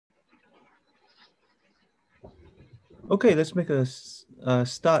Okay, let's make a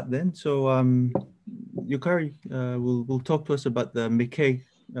start then. So Yukari will talk to us about the McKay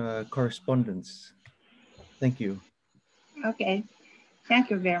correspondence. Thank you. Okay, thank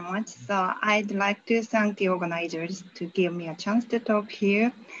you very much. So I'd like to thank the organizers to give me a chance to talk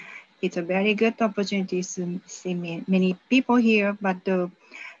here. It's a very good opportunity to see many people here, but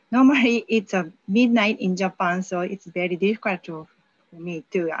normally it's a midnight in Japan, so it's very difficult for me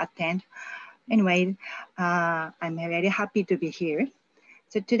to attend. Anyway, I'm very happy to be here.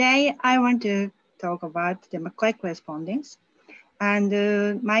 So today I want to talk about the McCoy correspondence.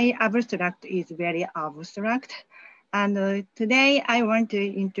 And my abstract is very abstract. And today I want to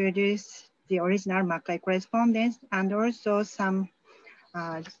introduce the original McCoy correspondence and also some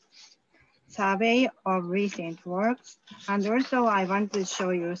uh, survey of recent works. And also I want to show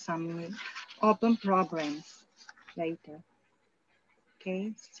you some open problems later.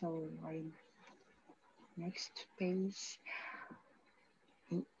 Okay, so next page.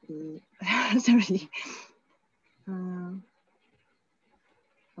 Sorry.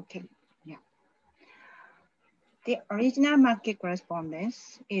 Okay, yeah. The original market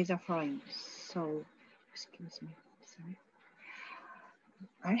correspondence is a following. So, excuse me,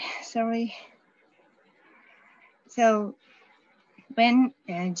 sorry. So, when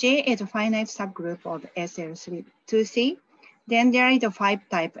J is a finite subgroup of SL2C, then there is a 5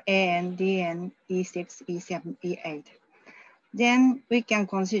 type A and D and E6, E7, E8. Then we can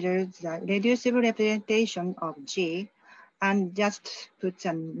consider the reducible representation of G and just put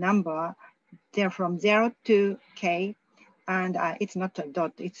a number there from 0 to K, and it's not a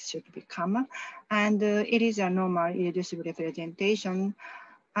dot, it should be comma, and it is a normal irreducible representation.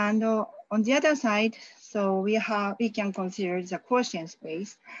 And on the other side, so we can consider the quotient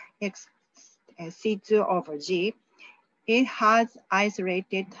space C2 over G. It has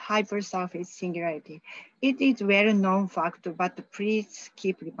isolated hypersurface singularity. It is well-known fact, but please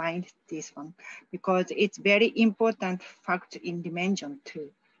keep in mind this one because it's very important fact in dimension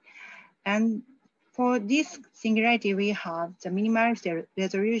 2. And for this singularity, we have the minimal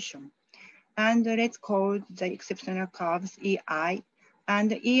resolution. And let's call the exceptional curves EI,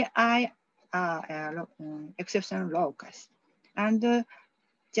 and EI exceptional locus. And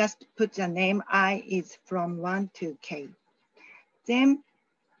just put the name I is from 1 to K. Then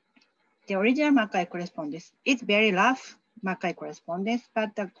the original McKay correspondence, it's very rough McKay correspondence,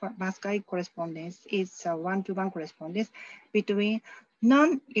 but the McKay correspondence is a one-to-one correspondence between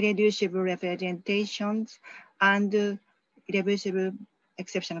non-irreducible representations and irreducible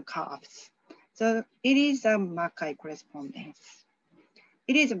exceptional curves. So it is a McKay correspondence.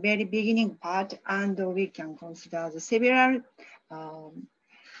 It is a very beginning part, and we can consider the several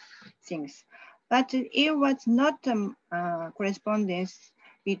things. But it was not a correspondence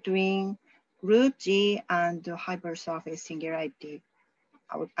between root G and hypersurface singularity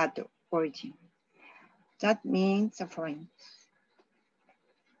at the origin. That means the following.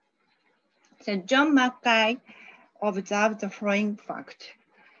 So John McKay observed the following fact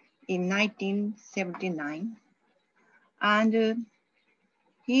in 1979, and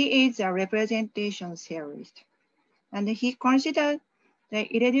he is a representation theorist, and he considered the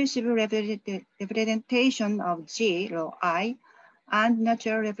irreducible representation of G, rho I, and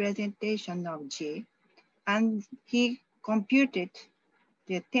natural representation of G, and he computed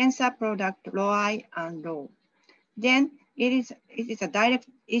the tensor product rho I and rho. Then it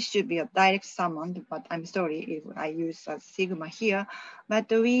should be a direct summand, but I'm sorry if I use a sigma here, but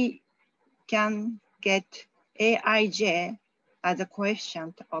we can get Aij as a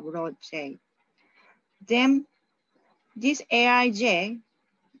coefficient of rho J. Then this Aij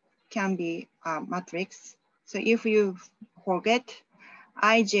can be a matrix. So if you forget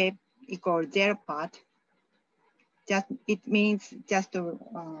Ij equals 0 part, it means just to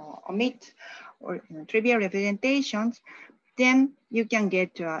omit or trivial representations, then you can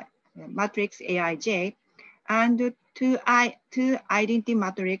get a matrix Aij, and two identity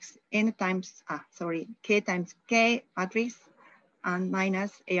matrix n times, K times K matrix and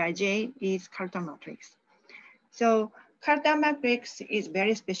minus Aij is Cartan matrix. So Cartan matrix is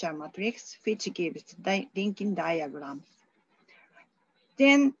very special matrix which gives linking diagrams.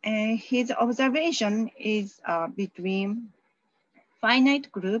 Then his observation is between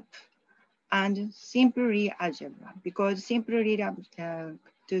finite group and simple real algebra, because simple real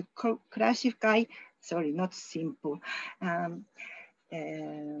to classify, sorry, not simple.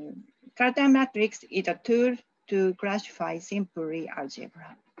 Cartan matrix is a tool to classify simple real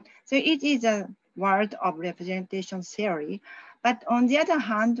algebra. So it is a word of representation theory, but on the other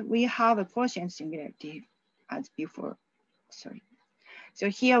hand, we have a quotient singularity as before, sorry. So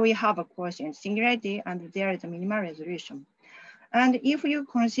here we have a quotient singularity, and there is a minimal resolution. And if you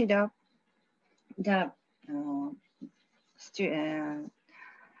consider the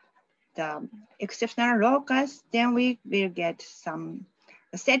exceptional locus, then we will get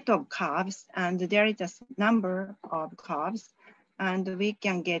a set of curves, and there is a number of curves, and we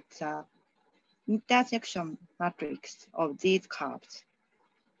can get the intersection matrix of these curves.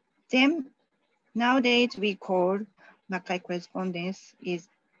 Then nowadays we call McKay correspondence is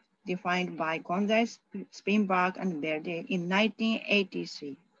defined by Gonzalez, Spinberg, and Verde in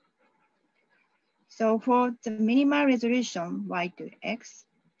 1983. So for the minimal resolution y to x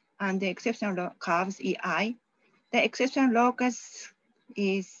and the exceptional curves EI, the exception locus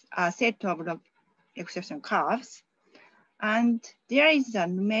is a set of exception curves, and there is a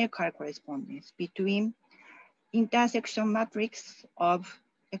numerical correspondence between intersection matrix of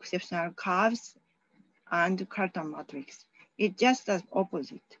exceptional curves and Cartan matrix. It's just the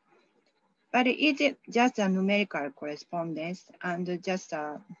opposite. But it's just a numerical correspondence and just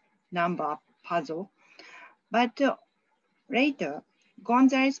a number puzzle. But later,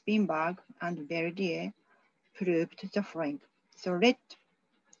 Gonzalez, Spinberg, and Verdier proved the following. So let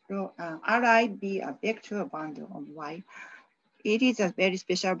Ri be a vector bundle of Y. It is a very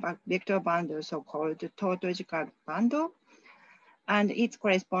special vector bundle, so-called tautological bundle, and it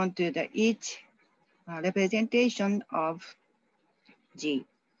corresponds to each representation of G.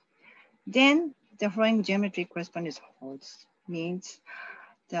 Then the following geometric correspondence holds, means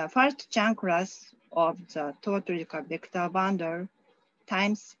the first Chern class of the tautological vector bundle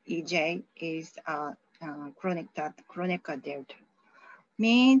times EJ is a Kronecker delta.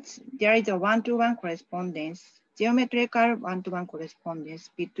 Means there is a one-to-one correspondence, geometrical one-to-one correspondence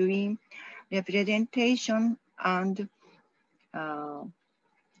between representation and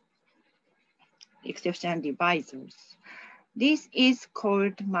exception divisors. This is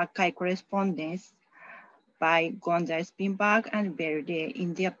called McKay correspondence by Gonzalez, Spinberg, and Verde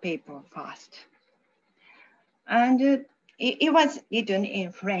in their paper first. And it was written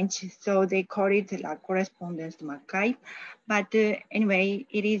in French, so they call it la correspondance de McKay. But anyway,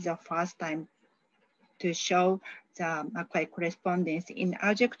 it is the first time to show the McKay correspondence in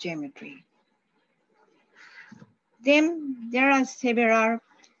algebraic geometry. Then there are several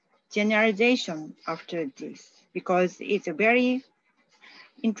generalizations after this, because it's a very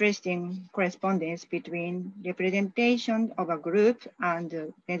interesting correspondence between representation of a group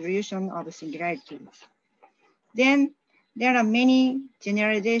and resolution of singularities. Then there are many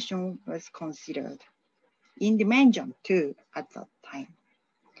generalizations was considered in dimension 2 at that time.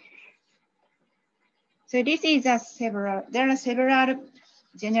 So this is there are several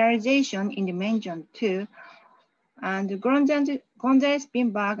generalizations in dimension 2, and Gonzalez,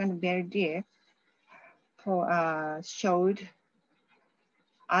 Spinberg, and Verdier showed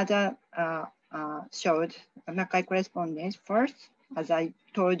McKay correspondence first, as I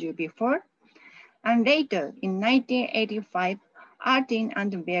told you before. And later, in 1985, Artin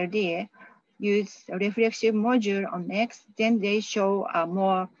and Verdier used a reflexive module on X. Then they show a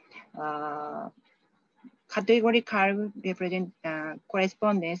more categorical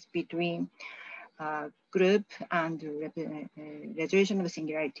correspondence between group and resolution of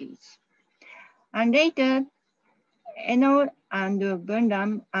singularities. And later, Eno and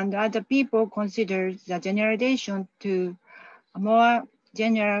Burnham and other people considered the generalization to a more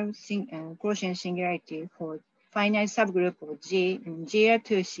general quotient singularity for finite subgroup of G in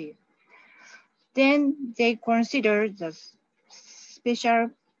GL2C. Then they considered the special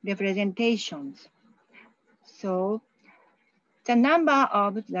representations. So the number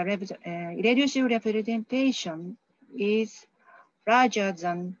of the irreducible representation is larger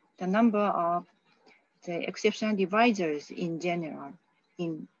than the number of the exception divisors in general,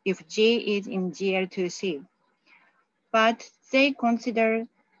 if G is in GL2C. But they consider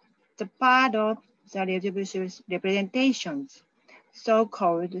the part of the irreducible representations,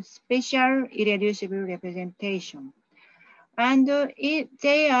 so-called special irreducible representation. And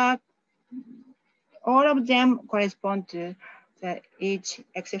all of them correspond to each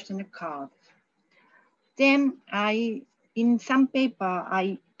exceptional curve. Then in some paper,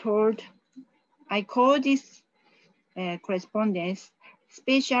 I call this correspondence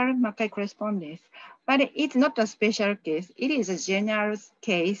special McKay correspondence, but it's not a special case. It is a general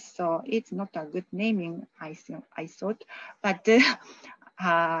case, so it's not a good naming, I thought. But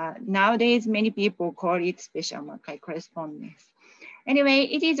nowadays, many people call it special McKay correspondence. Anyway,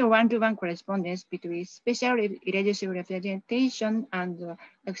 it is a one-to-one correspondence between special irreducible representation and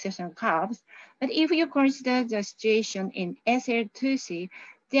exception curves. But if you consider the situation in SL2C,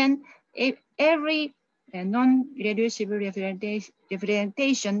 then every non-reducible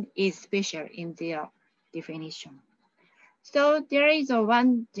representation is special in their definition. So there is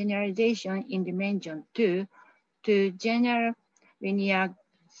one generalization in dimension 2 to general linear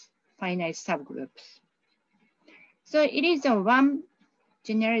finite subgroups. So it is one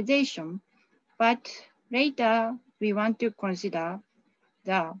generalization, but later we want to consider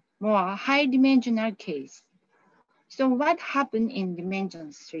the more high dimensional case. So what happened in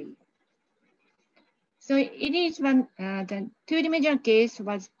dimension 3? So it is when the two-dimensional case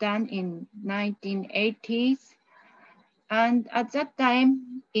was done in 1980s. And at that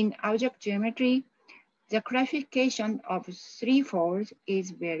time in algebraic geometry, the classification of three-folds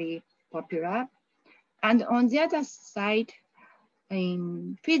is very popular. And on the other side,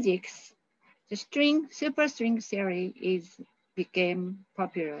 in physics, the superstring theory became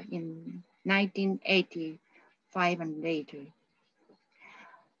popular in 1985 and later.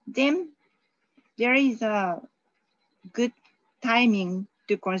 Then there is a good timing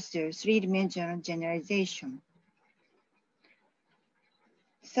to consider three-dimensional generalization.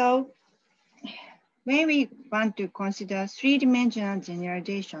 So when we want to consider three-dimensional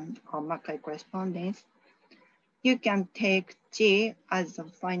generalization of McKay correspondence, you can take G as the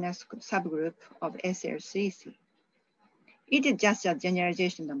finite subgroup of SL3C. It is just a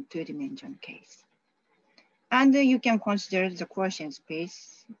generalization of two-dimensional case. And you can consider the quotient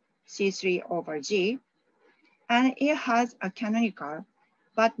space C3 over G, and it has a canonical,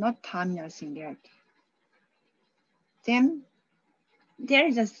 but not terminal singularity. Then there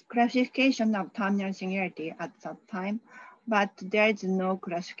is a classification of terminal singularity at that time, but there is no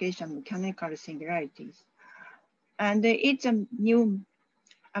classification of canonical singularities. And it's a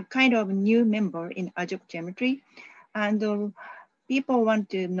kind of new member in algebraic geometry. And people want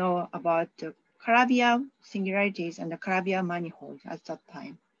to know about the Calabi-Yau singularities and the Calabi-Yau manifold at that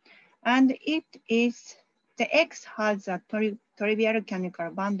time. And it is, the X has a trivial canonical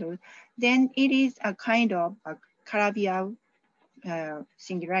bundle, then it is a kind of a Calabi-Yau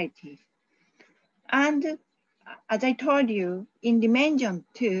singularity. And as I told you, in dimension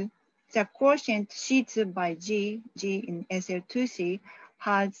 2, the quotient C2 by G in SL2C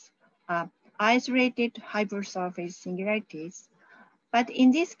has isolated hypersurface singularities. But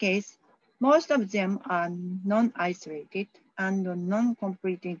in this case, most of them are non-isolated and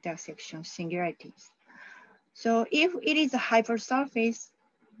non-complete intersection singularities. So if it is a hypersurface,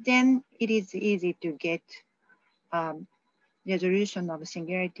 then it is easy to get resolution of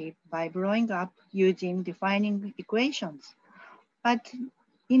singularity by blowing up using defining equations. But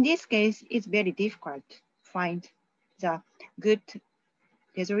in this case, it's very difficult to find the good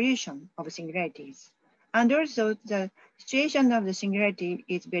resolution of singularities. And also the situation of the singularity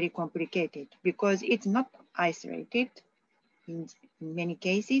is very complicated because it's not isolated in many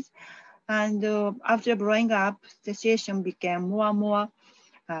cases. And after blowing up, the situation became more and more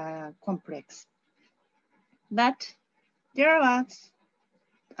complex. But there was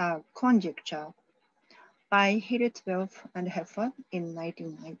a conjecture by Hirschfeld and Heffer in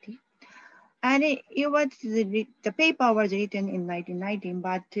 1990. And the paper was written in 1919,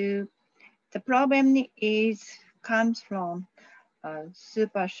 but the problem comes from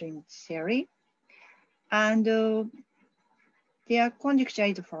superstring theory. And their conjecture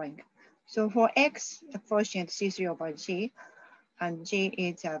is the following. So for X, the quotient C3 over G, and G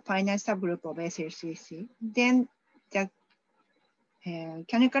is a finite subgroup of SL3C, then the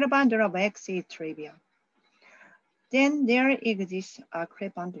canonical bundle of X is trivial. Then there exists a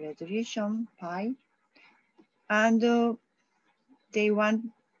crebant resolution pi, and they want,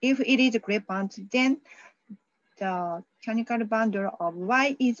 if it is a crebant, then the canonical bundle of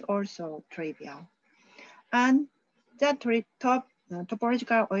Y is also trivial. And the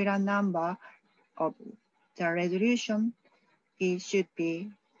topological Euler number of the resolution should be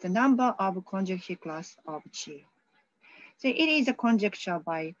the number of conjugate class of G. So it is a conjecture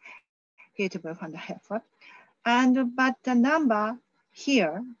by Hirschfeld and Heffer. But the number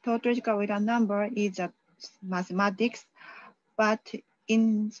here, tautological Euler number, is a mathematics, but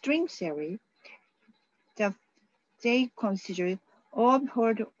in string theory, they consider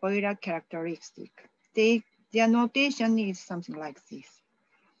Oberhold Euler characteristic. Their notation is something like this.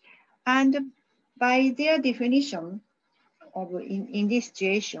 And by their definition of in this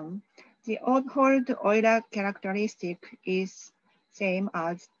situation, the Oberhold Euler characteristic is same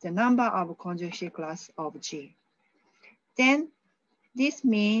as the number of conjugate class of G. Then this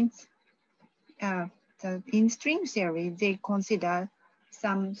means in string theory, they consider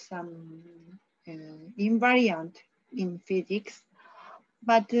some invariant in physics,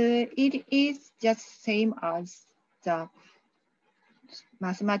 but it is just same as the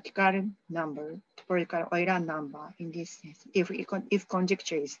mathematical number, topological Euler number in this sense, if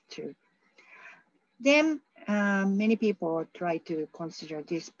conjecture is true. Then many people try to consider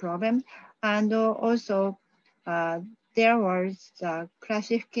this problem. And also there was the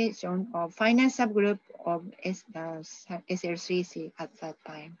classification of finite subgroup of SL3C at that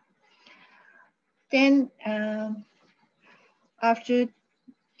time. Then after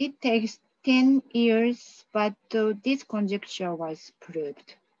it takes 10 years, but this conjecture was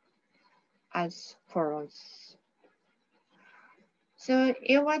proved as follows. So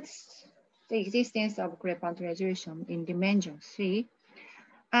it was the existence of Crepant resolution in dimension 3.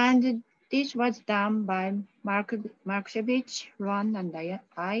 And this was done by Markovich, Ron, and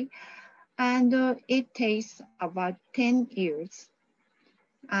I. And it takes about 10 years.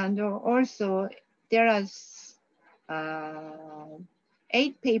 And also there are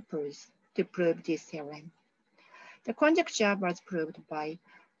 8 papers to prove this theorem. The conjecture was proved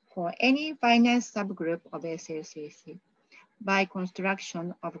for any finite subgroup of SL3C by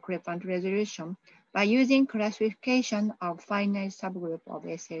construction of Crepant resolution by using classification of finite subgroup of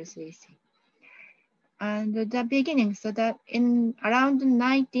SL3C. And the beginning, so that in around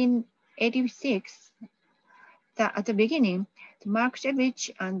 1986, at the beginning,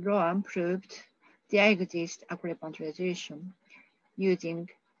 Markovich and Rowan proved there exists a Crepant resolution using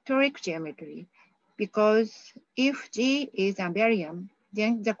toric geometry, because if G is abelian,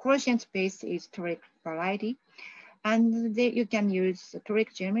 then the quotient space is toric variety, and you can use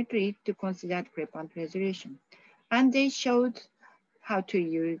toric geometry to consider Crepant resolution. And they showed how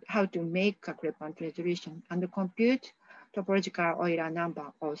to make a Crepant resolution and compute topological Euler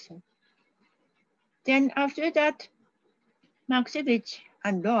number also. Then after that, Markovich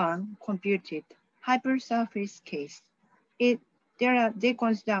and Rowan computed hypersurface case. They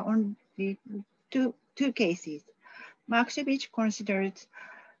consider only two cases. Markovich considered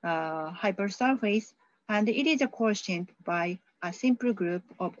hypersurface, and it is a quotient by a simple group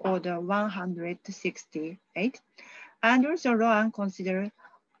of order 168. And also Rowan considered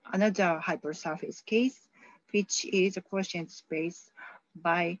another hypersurface case, which is a quotient space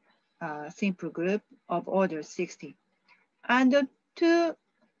by a simple group of order 60. And the two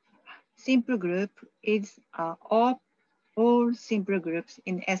simple group is all simple groups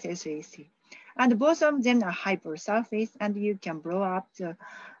in SL3C. And both of them are hypersurface, and you can blow up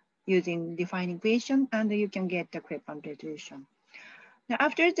using defining equation, and you can get the Crepant resolution. Now,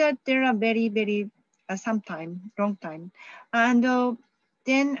 after that, there are long time. And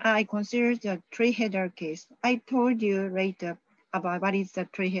then I considered the three-header case. I told you later about what is the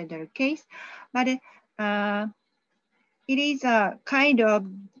three-header case, but it is a kind of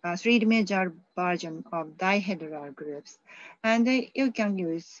three-dimensional version of dihedral groups. And you can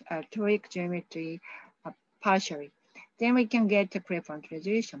use toric geometry partially. Then we can get the Crepant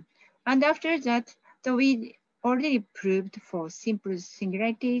resolution. And after that, we already proved for simple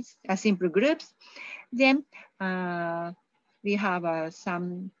singularities, simple groups. Then we have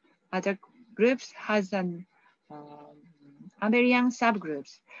some other groups has an abelian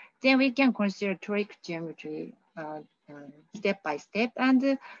subgroups. Then we can consider toric geometry step by step,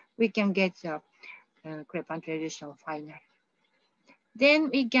 and we can get the Crepant resolution finally. Then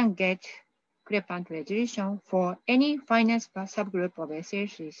we can get Crepant resolution for any finite subgroup of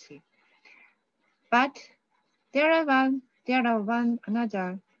SL3C. But there are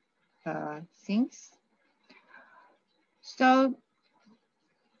another things. So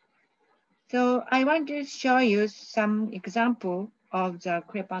I want to show you some example of the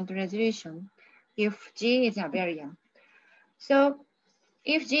Crepant resolution if G is abelian. So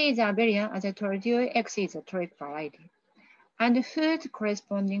if G is abelian, as I told you, X is a toric variety. And whose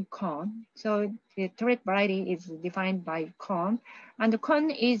corresponding cone, so the toric variety is defined by cone, and the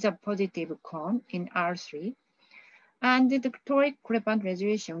cone is a positive cone in R3. And the toric Crepant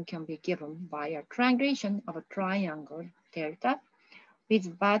resolution can be given by a triangulation of a triangle delta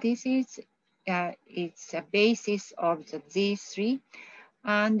with vertices. It's a basis of the Z3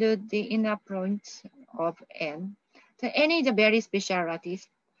 and the inner points of N. So N is a very special lattice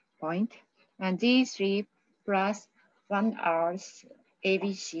point, and Z3 plus 1R's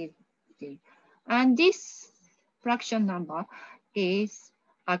ABCD. And this fraction number is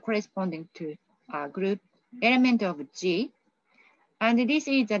corresponding to a group element of G. And this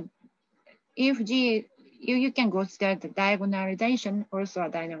is if G, you can consider the diagonalization, also a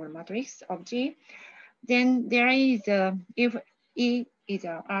diagonal matrix of G. Then there is if E is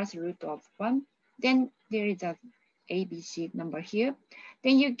a R's root of 1, then there is a ABC number here.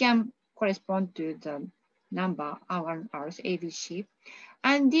 Then you can correspond to the number R1R's ABC.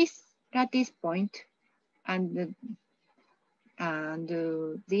 And this lattice point and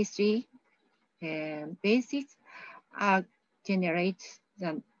And these three bases generate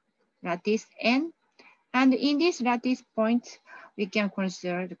the lattice n. And in this lattice point, we can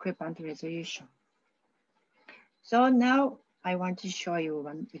consider the crescent resolution. So now I want to show you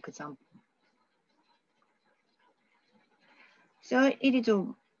one example. So it is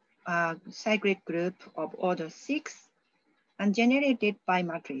a cyclic group of order 6 and generated by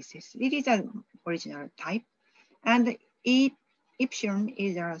matrices. It is an original type, and epsilon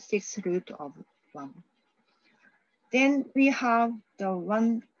is a sixth root of 1. Then we have the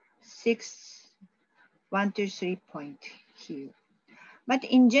 1, 6, 1, 2, 3 point here. But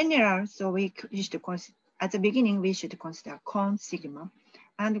in general, so we should consider, at the beginning, we should consider con sigma.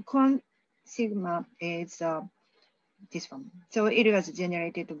 And con sigma is this one. So it was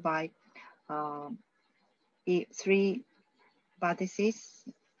generated by 3 vertices.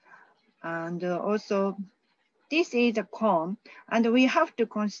 And also, this is a cone, and we have to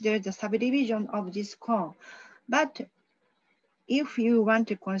consider the subdivision of this cone. But if you want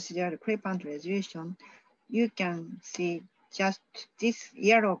to consider the crescent resolution, you can see just this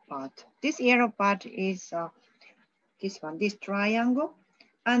yellow part. This yellow part is this one, this triangle.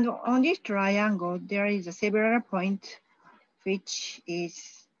 And on this triangle, there is a several point which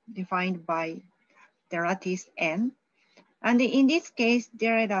is defined by the lattice n. And in this case,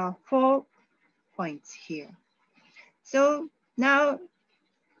 there are 4 points here. So now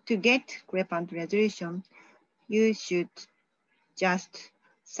to get crescent resolution, you should just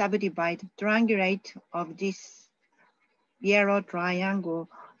subdivide, triangulate of this yellow triangle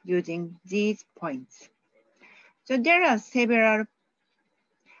using these points. So there are several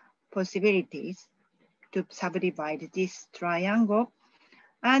possibilities to subdivide this triangle,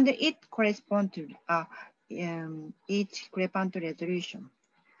 and it corresponds to each crescent resolution.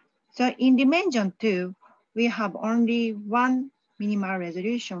 So in dimension 2, we have only one minimal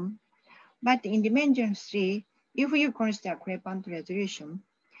resolution, but in dimension 3, if you consider crescent resolution,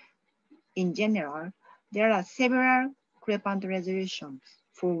 in general, there are several crescent resolutions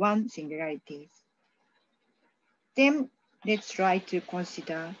for one singularity. Then let's try to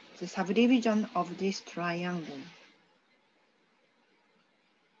consider the subdivision of this triangle.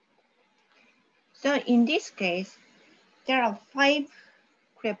 So in this case, there are 5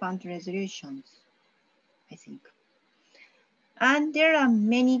 crescent resolutions, I think. And there are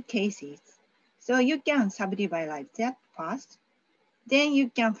many cases. So you can subdivide like that first. Then you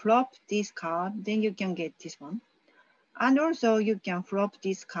can flop this card, then you can get this one. And also you can flop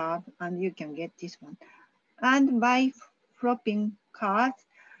this card and you can get this one. And by flopping cards,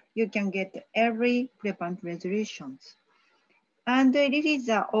 you can get every crescent resolutions. And this is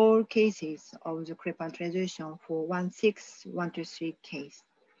all cases of the crescent resolution for 1, 6, 1, 2, 3 case.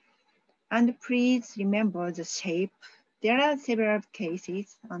 And please remember the shape. There are several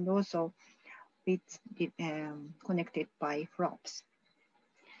cases and also it's connected by flops.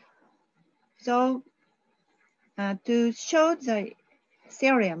 So to show the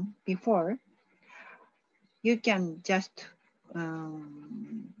theorem before, you can just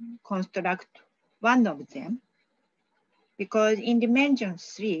construct one of them, because in dimension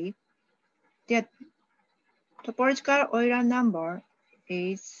 3, the topological Euler number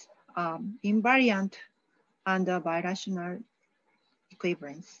is invariant under birational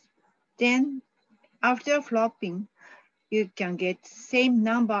equivalence. Then after flopping, you can get same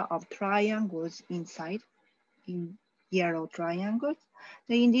number of triangles inside in yellow triangles.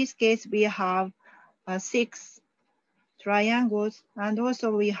 So in this case, we have 6 triangles, and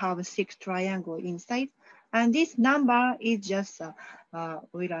also we have 6 triangles inside. And this number is just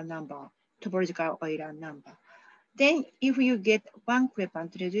Euler number, topological Euler number. Then if you get one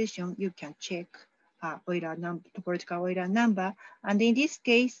crescent resolution, you can check Euler number, topological Euler number. And in this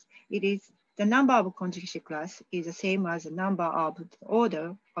case, it is the number of conjugation class is the same as the number of the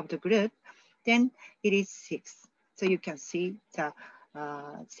order of the group. Then it is 6. So you can see the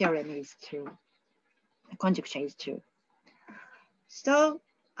theorem is true, conjugation is true. So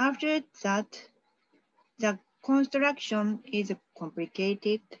after that, the construction is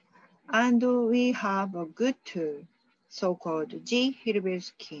complicated, and we have a good tool, so-called G-Hilbert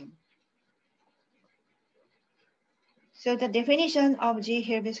scheme. So the definition of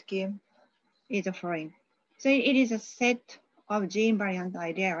G-Hilbert scheme is the following. So it is a set of G-invariant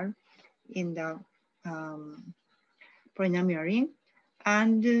ideal in the polynomial ring,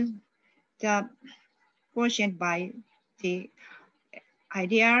 and the quotient by the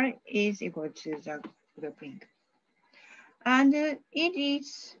ideal is equal to the group ring. And it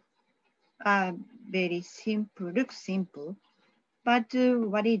is very simple, looks simple, but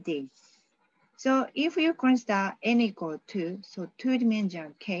what it is. So if you consider n equal 2, so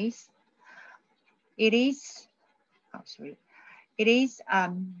two-dimensional case, it is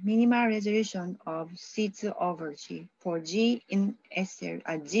a minimal resolution of C2 over G for G in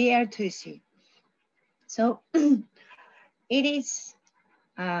GL2C. So it is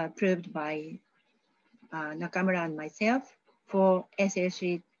proved by Nakamura and myself for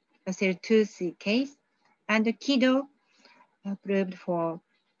SL2C case, and Kido proved for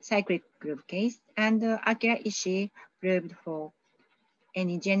cyclic group case, and Akira Ishii proved for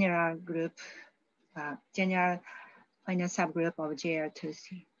any general group, general final subgroup of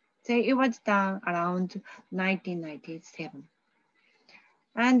GL2C. So it was done around 1997.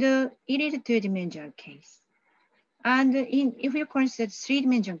 And it is a two-dimensional case. And if you consider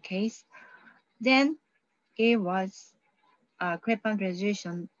three-dimensional case, then it was a Crepin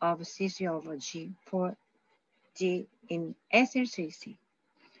resolution of C3 over G for G in SL3C.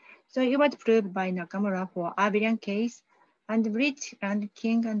 So it was proved by Nakamura for abelian case, and Rich and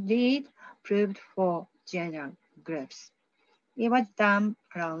King and Reed proved for general groups. It was done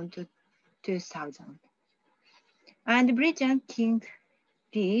around 2000. And Rich and King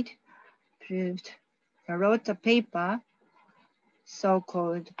Reed wrote a paper,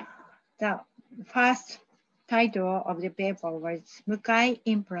 so-called, the first title of the paper was McKay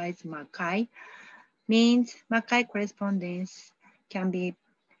implies McKay, means McKay correspondence can be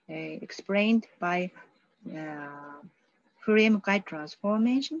explained by Fourier-McKay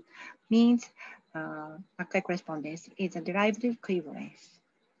transformation, means McKay correspondence is a derived equivalence,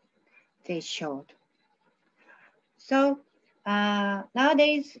 they showed. So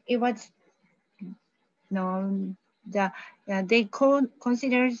nowadays it was known that they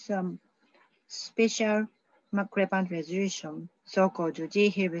consider some special Crepin resolution, so-called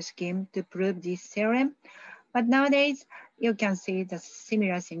G-Hilbert scheme, to prove this theorem. But nowadays you can see the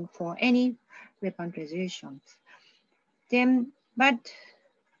similar thing for any Crepin resolutions. Then, but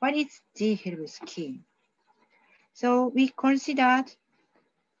what is G-Hilbert scheme? So we considered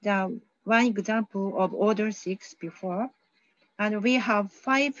the one example of order 6 before, and we have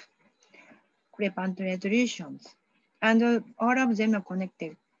 5 Crepin resolutions, and all of them are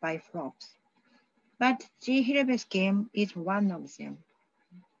connected by flops. But G-Hilbert scheme is one of them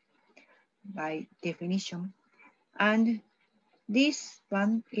by definition, and this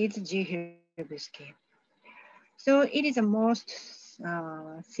one is G-Hilbert scheme. So it is the most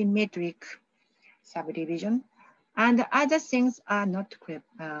symmetric subdivision, and other things are not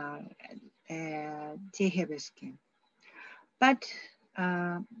G-Hilbert scheme. But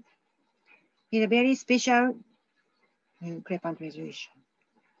it's a very special Crepin resolution.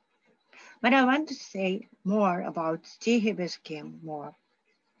 But I want to say more about G-Hilbert scheme more.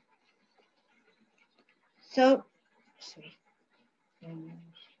 So,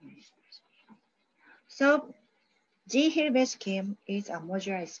 So G-Hilbert scheme is a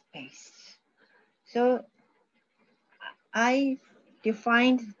modular space. So I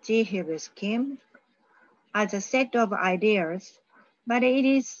defined G-Hilbert scheme as a set of ideas, but it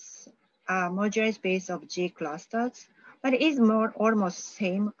is a modular space of G clusters, but it is almost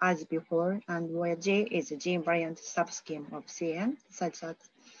same as before, and where G is a G invariant subscheme of Cn, such as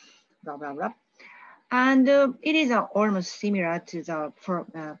blah, blah, blah. And it is almost similar to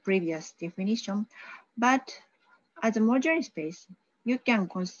the previous definition, but as a modular space, you can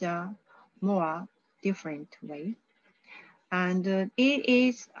consider more different way. And it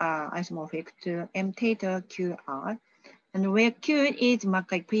is isomorphic to M theta QR, and where Q is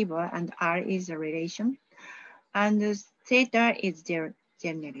Mach equivalent and R is a relation, and theta is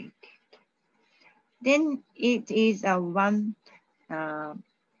generated. Then it is one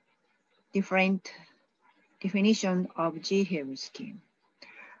different definition of G-Hilbert scheme.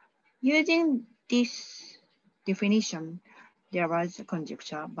 Using this definition, there was a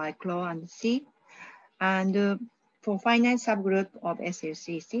conjecture by Clow and C, and for finite subgroup of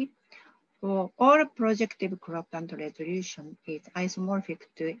SLCC, for all projective Crepin resolution is isomorphic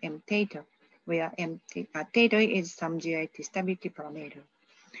to M theta, where theta is some GIT stability parameter.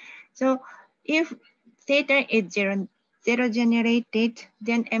 So if theta is zero generated,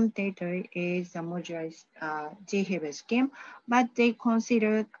 then M theta is a modular G-Hilbert scheme, but they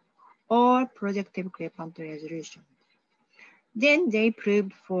considered all projective Crepin resolution. Then they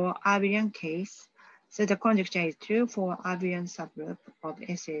proved for abelian case, so the conjecture is true for abelian subgroup of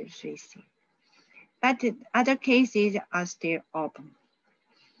SL3C. But other cases are still open.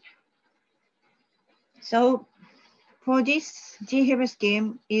 So for this, G-Hilbert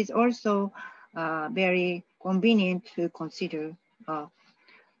scheme is also very convenient to consider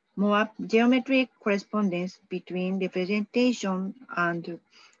more geometric correspondence between representation and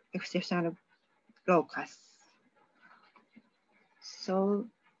exceptional locus. So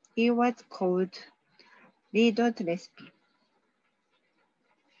it was called Lee-dot recipe.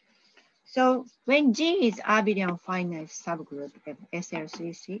 So when G is abelian finite subgroup of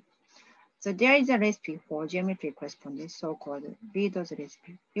SL3C, so there is a recipe for geometric correspondence, so-called Lee-dot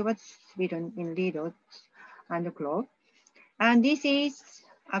recipe. It was written in Lee-dot and Grove. And this is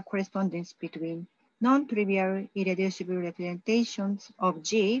a correspondence between non-trivial irreducible representations of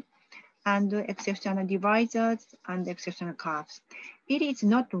G and exceptional divisors and exceptional curves. It is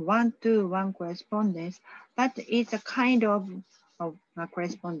not one-to-one correspondence, but it's a kind of a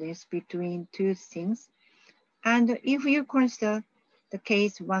correspondence between two things. And if you consider the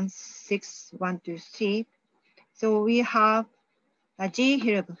case 1, 6, 1, 2, 3, so we have a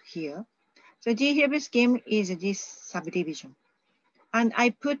G-Hilbert here. So G-Hilbert scheme is this subdivision. And I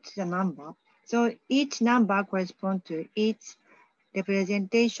put the number. So each number corresponds to each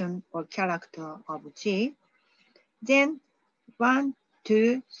representation or character of G. Then 1,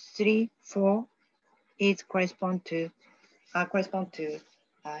 2, 3, 4 is correspond to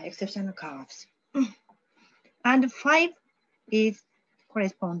exceptional curves. And 5 is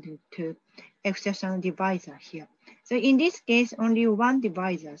corresponding to exceptional divisor here. So in this case, only one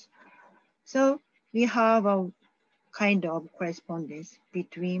divisor. So we have a kind of correspondence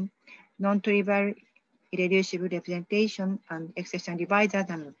between non-trivial irreducible representation and exceptional divisors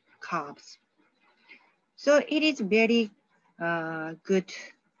and curves. So it is very good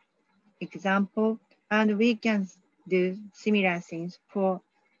example, and we can do similar things for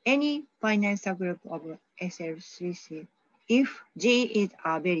any finite subgroup of SL3C if G is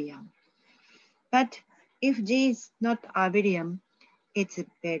abelian. But if G is not abelian, it's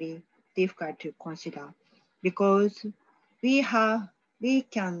very difficult to consider because we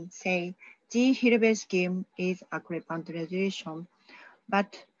can say G-Hilbert scheme is a Crepant resolution,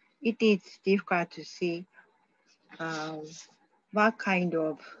 but it is difficult to see what kind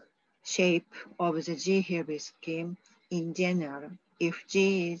of shape of the G-Hilbert scheme in general if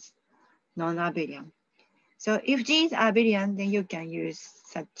G is non-abelian. So if G is abelian, then you can use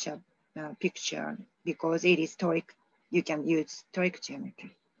such a picture because it is toric. You can use toric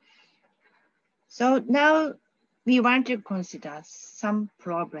geometry. So now we want to consider some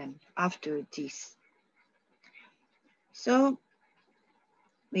problem after this. So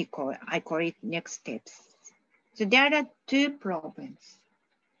I call it next steps. So there are two problems.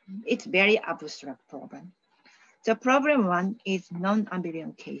 It's very abstract problem. So problem one is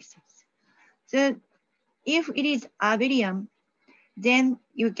non-abelian cases. So if it is abelian, then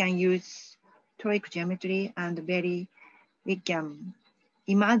you can use toric geometry and we can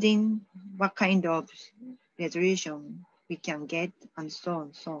imagine what kind of resolution we can get and so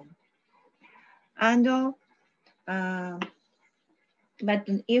on, so on. And but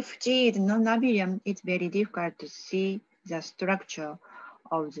if G is non-abelian, it's very difficult to see the structure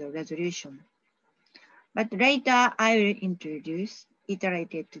of the resolution. But later I will introduce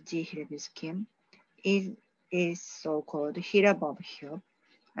iterated G-Hilbert scheme. It is so-called Hilbert,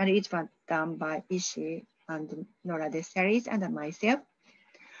 and it was done by Ishii and Nora Dessaris and myself.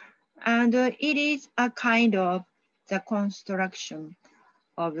 And it is a kind of the construction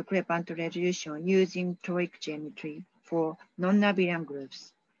of the Crepant resolution using toric geometry for non-abelian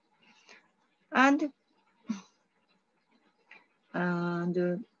groups. And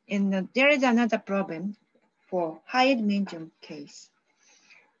there is another problem for high dimension case.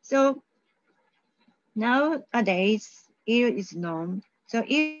 So nowadays it is known. So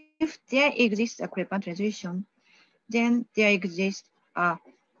if there exists a Crepant resolution, then there exists a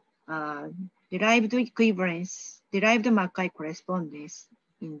derived equivalence, derived McKay correspondence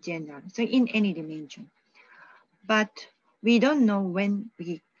in general, so in any dimension. But we don't know when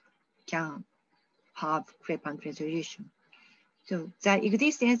we can have Crepant resolution. So the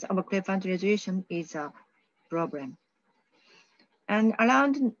existence of a Crepant resolution is a problem. And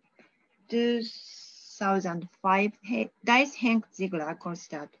around 2005, Dice Henk Ziegler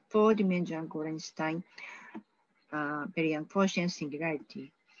considered four-dimensional Gorenstein variant quotient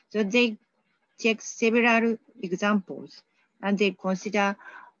singularity. So they check several examples and they consider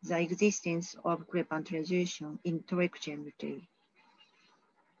the existence of Crepant resolution in toric geometry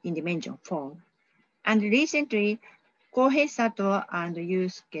in dimension 4. And recently, Kohei Sato and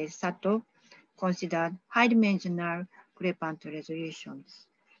Yusuke Sato considered high-dimensional Crepant resolutions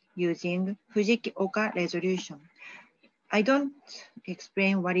using Fujiki-Oka resolution. I don't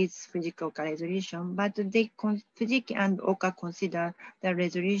explain what is Fujiki-Oka resolution, but Fujiki and Oka consider the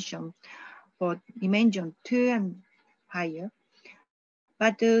resolution for dimension 2 and higher,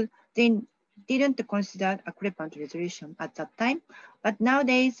 but they didn't consider a Crepant resolution at that time. But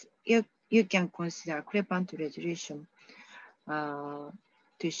nowadays, you can consider Crepant resolution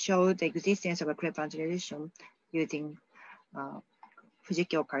to show the existence of a Crepant resolution using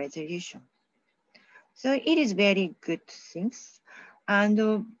Fujioka resolution. So it is very good things,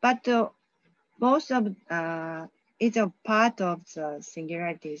 and but most of it's a part of the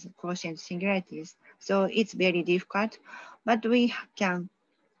singularities, quotient singularities. So it's very difficult, but we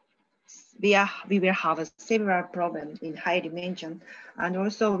will have several problems in high dimension, and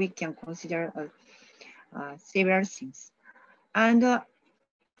also we can consider several things. And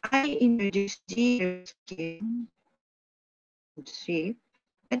I introduced G scheme 3,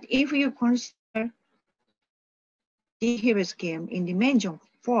 but if you consider G scheme in dimension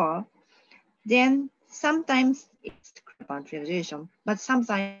 4, then sometimes it's Crepant resolution, but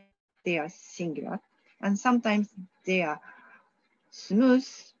sometimes they are singular, and sometimes they are smooth,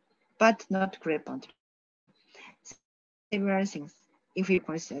 but not Crepant. Several things if you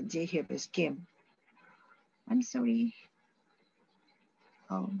consider J-Hilbert scheme. I'm sorry.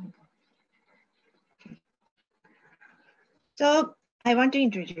 Oh. Okay. So I want to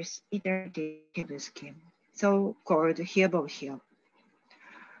introduce iterative Hilbert scheme, so called Hilbert-Hill.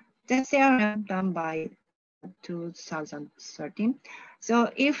 The theorem done by 2013.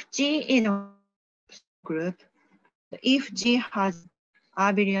 So if G is a group, if G has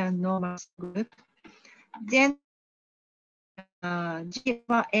abelian normal group, then G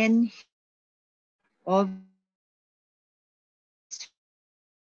over N of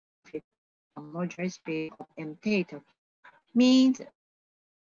modular space of M theta means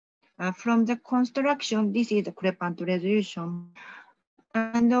from the construction, this is the Crepant resolution,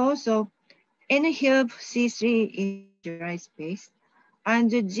 and also N hilb C3 is modular space, and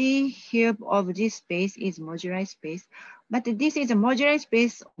the G hilb of this space is modular space, but this is a modular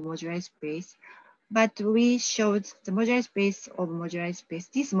space of modular space. But we showed the modular space of modular space.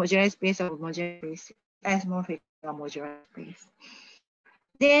 This modular space of modular space is isomorphic modular space.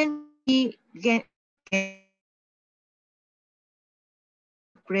 Then we get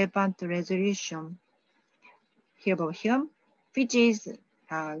Crepant resolution here, which is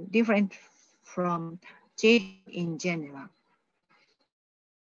different from J in general.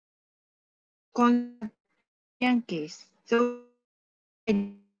 Consider case. So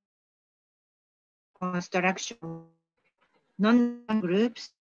construction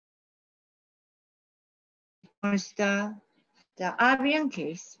non-groups. Consider the abelian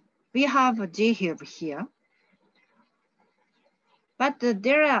case. We have a J here, but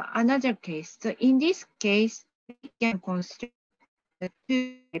there are another case. So in this case, we can consider the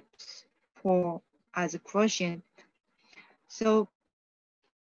two types for as a quotient. So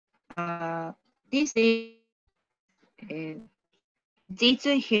this is these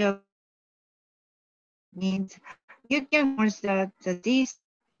here means you can consider these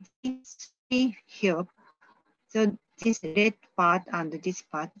three here. So this red part and this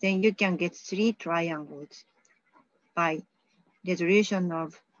part, then you can get 3 triangles by resolution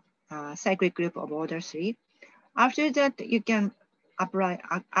of cyclic group of order 3. After that, you can apply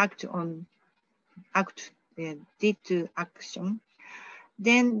these two action.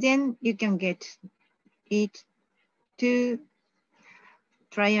 Then you can get it 2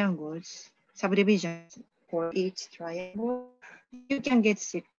 triangles, subdivisions for each triangle. You can get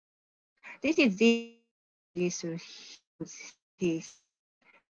 6. This is this.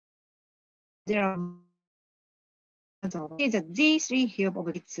 There are D3 cube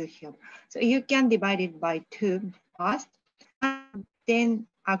over D2 cube. So you can divide it by 2 first, and then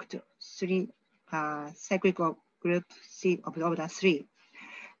act 3 cyclic group C of order 3.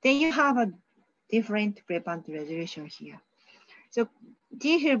 Then you have a different Crepant resolution here. So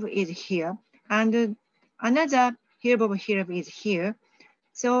D hilb is here, and another hilb of hilb is here.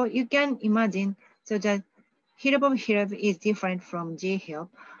 So you can imagine so that hilb of hilb is different from G hilb,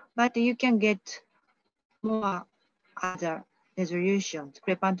 but you can get more other resolutions,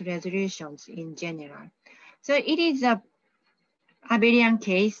 Crepant resolutions in general. So it is a abelian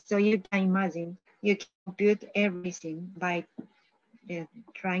case, so you can imagine you can compute everything by the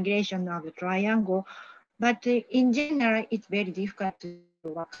triangulation of the triangle, but in general, it's very difficult to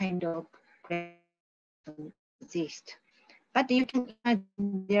know what kind of relation exists. But you can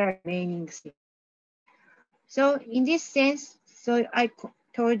imagine there are remaining things. So in this sense, so I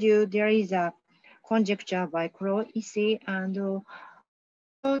told you there is a conjecture by Crow, Issy, and so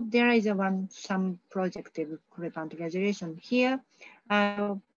there is some projective Crepant resolution here,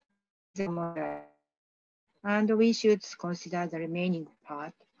 and we should consider the remaining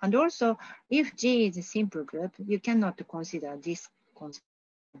part. And also, if G is a simple group, you cannot consider this concept.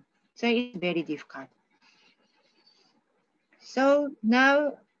 So it's very difficult. So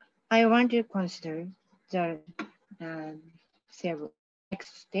now I want to consider the several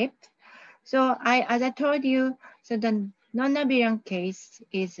next step. So as I told you, so the non-abelian case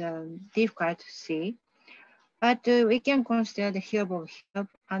is difficult to see, but we can consider the help of help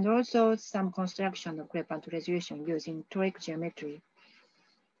and also some construction of Crepant resolution using toric geometry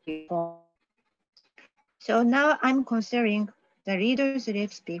before. So now I'm considering the reader's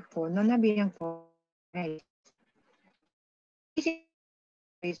recipe for non-abelian case. This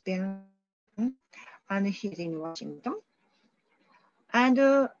is Ben, and he's in Washington. And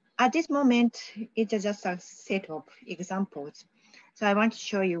at this moment, it's just a set of examples. So I want to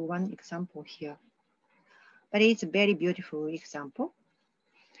show you one example here, but it's a very beautiful example.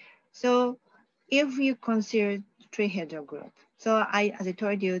 So if you consider three-header group, so as I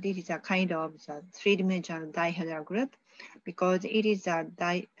told you, this is a kind of three-dimensional diheader group because it is a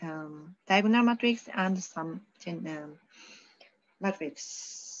diagonal matrix and some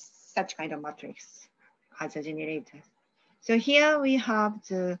matrix, such kind of matrix as a generator. So here we have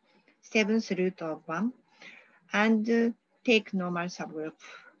the seventh root of 1 and take normal subgroup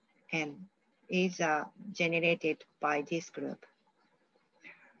N is generated by this group.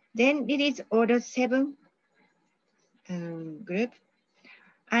 Then it is order 7 group.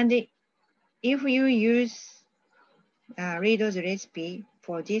 And if you use reader's recipe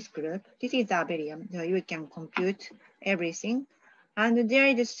for this group, this is abelian, so you can compute everything. And there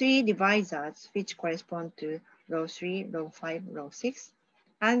is 3 divisors which correspond to row 3, row 5, row 6.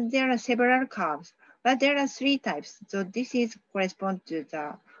 And there are several curves, but there are 3 types. So this is correspond to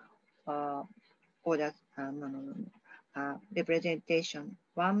the order, representation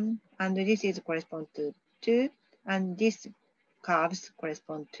 1, and this is correspond to 2, and these curves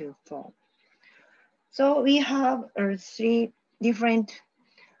correspond to 4. So we have 3 different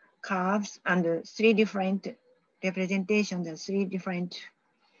curves and 3 different representations and 3 different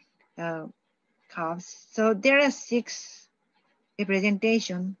curves. So there are 6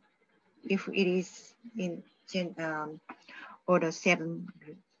 representation if it is in order 7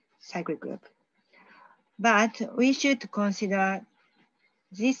 cyclic group. But we should consider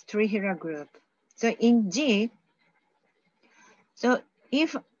this three-header group. So in G, so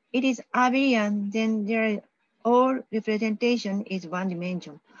if it is abelian, then there all representation is 1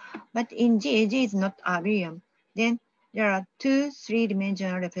 dimension. But in G, G is not abelian. Then there are 2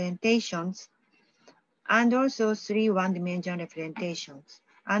 3-dimensional representations and also 3 1-dimensional representations.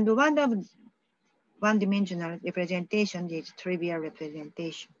 And one of 1-dimensional representation is trivial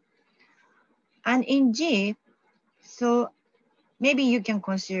representation. And in G, so maybe you can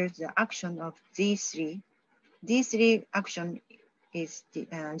consider the action of these 3. These 3 action is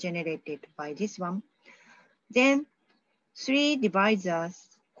generated by this one. Then 3 divisors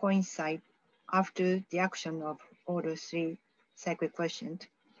coincide after the action of order 3 cyclic quotient.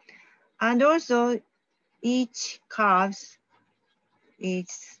 And also each curves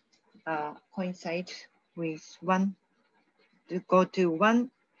is coincide with 1 to go to 1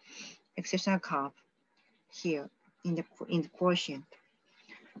 exceptional curve here in the quotient.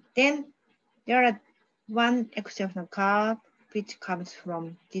 Then there are 1 exceptional curve which comes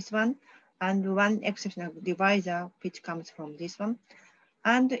from this one and 1 exceptional divisor which comes from this one,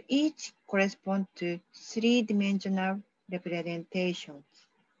 and each correspond to 3-dimensional representations.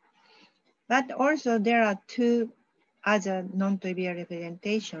 But also there are 2 other non-trivial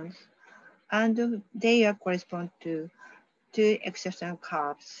representations, and they correspond to 2 exceptional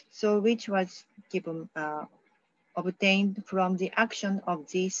curves, so which was given obtained from the action of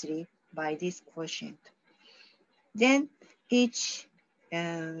these 3 by this quotient. Then each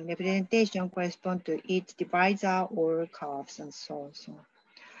representation corresponds to each divisor or curves and so on.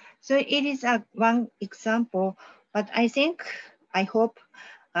 So it is one example, but I hope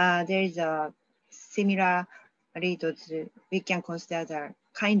there is a similar readers. We can consider the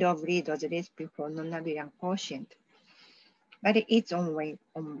kind of readers recipe for non-abelian quotient, but it's on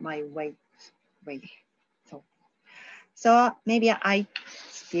my way. So maybe I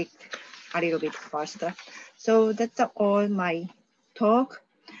speak a little bit faster. So that's all my talk.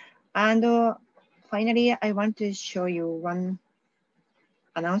 And finally, I want to show you one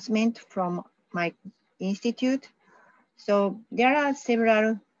announcement from my institute. So there are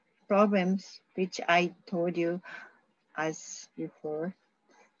several problems which I told you as before.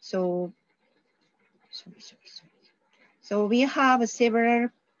 So we have several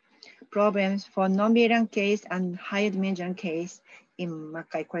problems for non-abelian case and higher dimension case in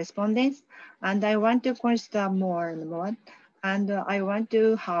McKay correspondence. And I want to consider more and more. And I want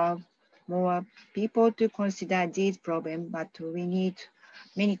to have more people to consider these problems, but we need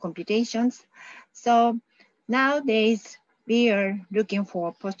many computations. So nowadays, we are looking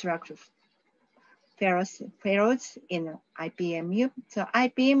for postdoctoral fellows in IPMU. So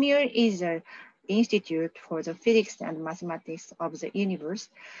IPMU is an institute for the physics and mathematics of the universe.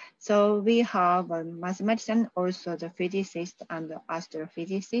 So we have a mathematician, also the physicist and the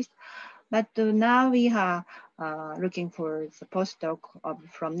astrophysicist. But now we are looking for the postdoc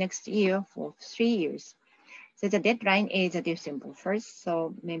from next year for 3 years. So the deadline is December 1st.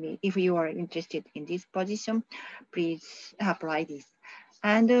 So maybe if you are interested in this position, please apply this.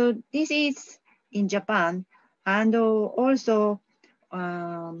 And this is in Japan, and also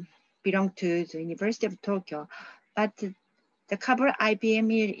belong to the University of Tokyo. But the cover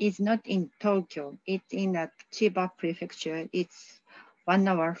IPMU is not in Tokyo. It's in Chiba Prefecture. It's 1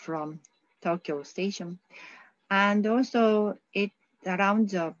 hour from Tokyo Station. And also it's around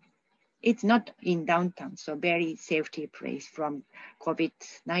the, it's not in downtown, so very safety place from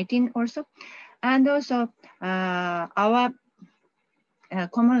COVID-19 also. And also our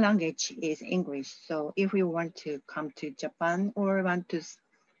common language is English. So if you want to come to Japan or want to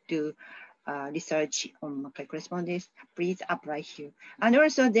do research on McKay correspondence, please apply here. And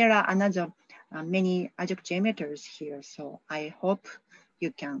also there are another many algebrators here. So I hope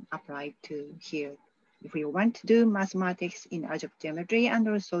you can apply to here if you want to do mathematics in algebra geometry, and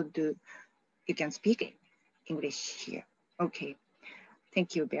also you can speak English here. Okay,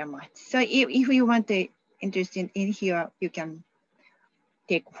 thank you very much. So if you want to interested in here, you can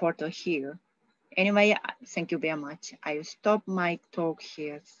take photo here. Anyway, thank you very much. I'll stop my talk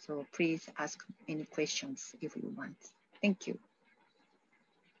here. So please ask any questions if you want. Thank you.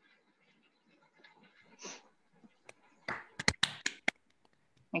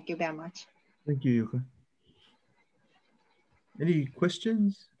 Thank you very much. Thank you, Yuka. Any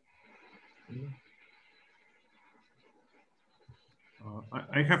questions?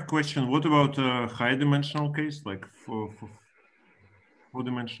 I have a question. What about high dimensional case, like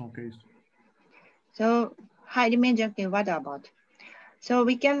four-dimensional case? So high dimensional, what about? So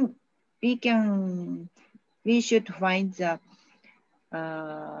we should find the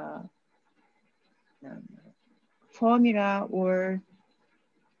formula or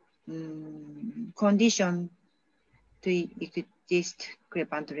condition to exist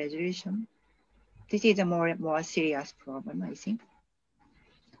discrepant resolution. This is a more serious problem, I think.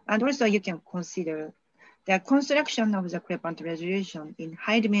 And also you can consider the construction of the discrepant resolution in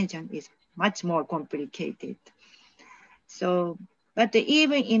high dimension is much more complicated. So, but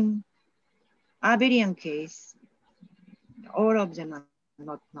even in abelian case, all of them are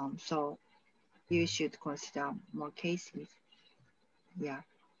not known. So you should consider more cases. Yeah.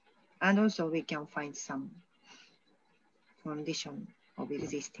 And also we can find some condition of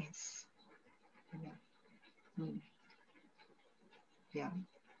existence. Yeah. Yeah.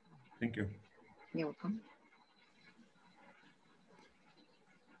 Thank you. You're welcome.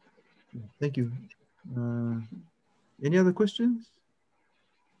 Thank you. Any other questions?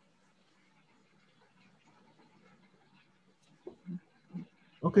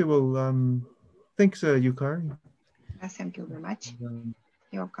 Okay, well, thanks, Yukari. Thank you very much.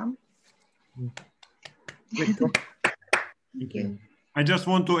 You're welcome. Great talk. Thank you. I just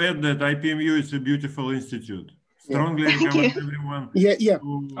want to add that IPMU is a beautiful institute. Strongly recommend everyone. Yeah.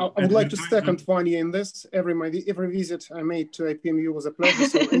 I would like to second Vanya in this. Every visit I made to IPMU was a pleasure.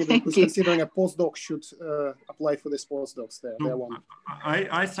 So anybody who's considering a postdoc should apply for this postdocs there. So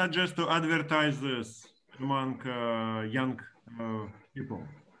I suggest to advertise this among young people.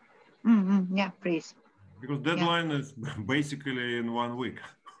 Yeah, please. Because deadline is basically in 1 week.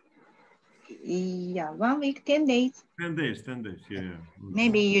 Yeah, 1 week, 10 days. 10 days, 10 days, yeah.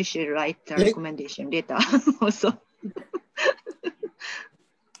 Maybe you should write a recommendation later also.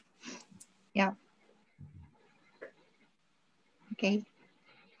 Yeah. Okay.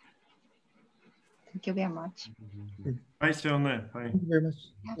 Thank you very much. Bye, Sione. Bye. Thank you very much.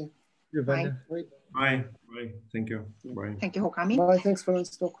 Yeah. Bye. Bye. Bye. Thank you. Bye. Thank you for coming. Bye. Thanks for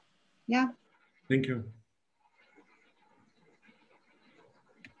this talk. Yeah. Thank you.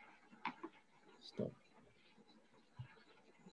 Stop.